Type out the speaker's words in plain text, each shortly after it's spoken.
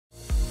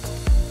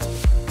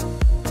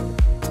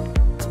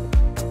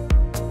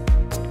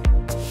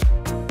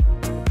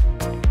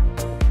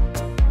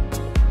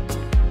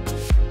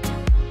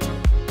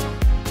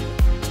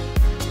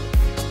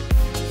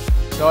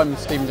I'm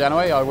Stephen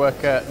Janaway. I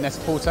work at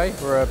Net-a-Porter.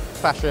 We're a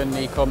fashion,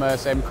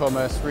 e-commerce,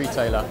 m-commerce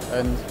retailer,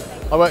 and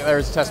I work there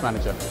as a test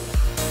manager.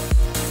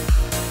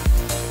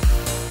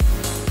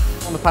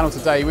 On the panel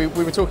today, we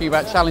were talking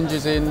about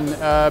challenges in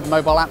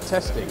mobile app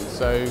testing.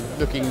 So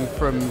looking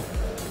from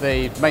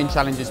the main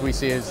challenges we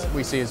see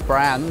as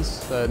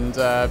brands, and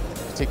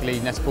particularly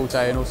Net-a-Porter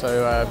and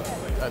also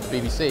at the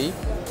BBC,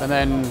 and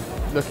then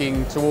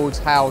looking towards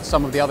how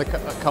some of the other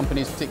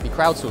companies, particularly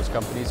crowdsourced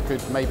companies,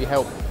 could maybe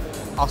help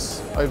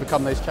us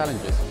overcome those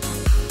challenges.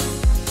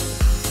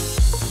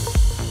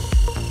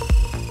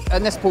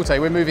 At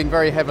Net-a-Porter, we're moving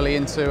very heavily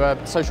into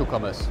social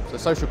commerce. So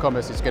social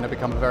commerce is going to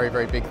become a very,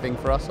 very big thing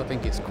for us. I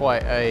think it's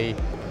quite a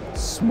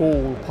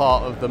small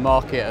part of the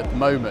market at the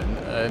moment,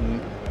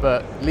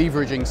 but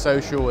leveraging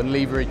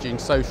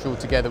social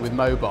together with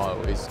mobile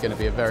is going to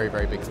be a very,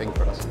 very big thing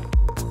for us.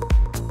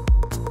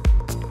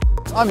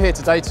 I'm here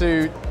today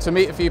to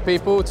meet a few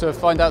people, to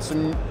find out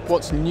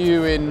what's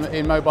new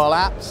in mobile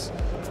apps,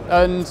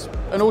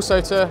 and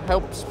also to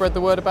help spread the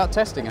word about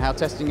testing and how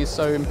testing is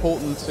so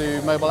important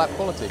to mobile app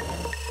quality.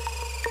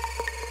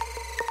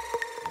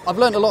 I've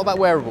learned a lot about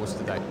wearables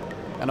today,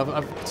 and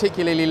I've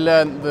particularly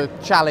learned the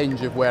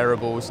challenge of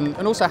wearables and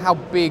also how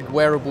big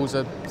wearables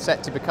are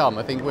set to become.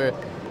 I think we're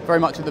very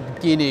much at the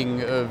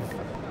beginning of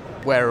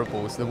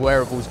wearables, the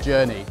wearables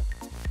journey.